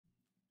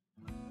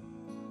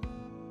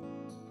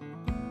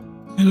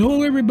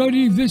Hello,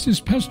 everybody. This is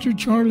Pastor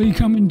Charlie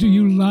coming to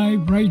you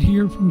live right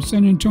here from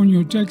San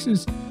Antonio,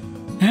 Texas.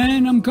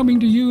 And I'm coming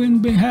to you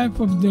in behalf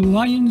of the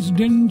Lions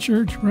Den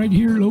Church right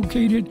here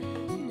located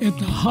at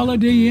the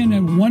Holiday Inn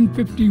at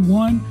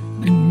 151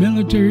 and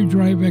Military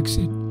Drive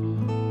exit.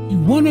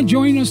 You want to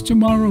join us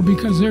tomorrow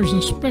because there's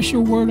a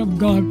special word of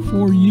God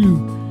for you.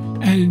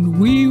 And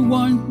we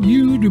want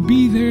you to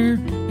be there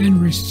and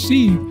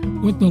receive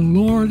what the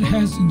Lord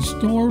has in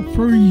store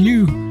for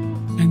you.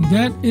 And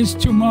that is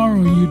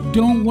tomorrow. You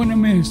don't want to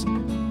miss.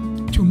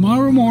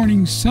 Tomorrow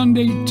morning,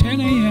 Sunday, 10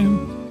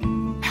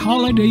 a.m.,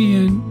 Holiday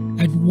Inn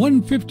at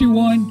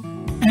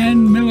 151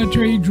 and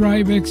Military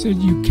Drive exit.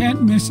 You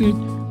can't miss it.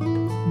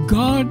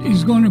 God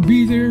is going to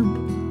be there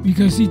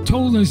because He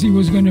told us He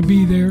was going to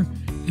be there.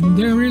 And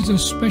there is a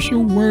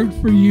special word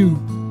for you.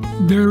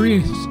 There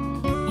is.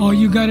 All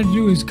you got to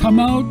do is come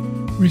out,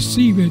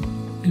 receive it,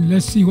 and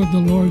let's see what the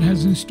Lord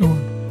has in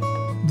store.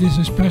 This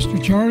is Pastor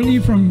Charlie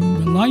from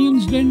the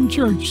Lions Den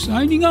Church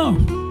signing off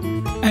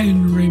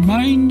and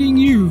reminding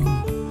you,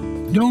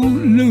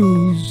 don't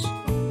lose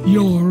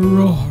your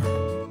roar.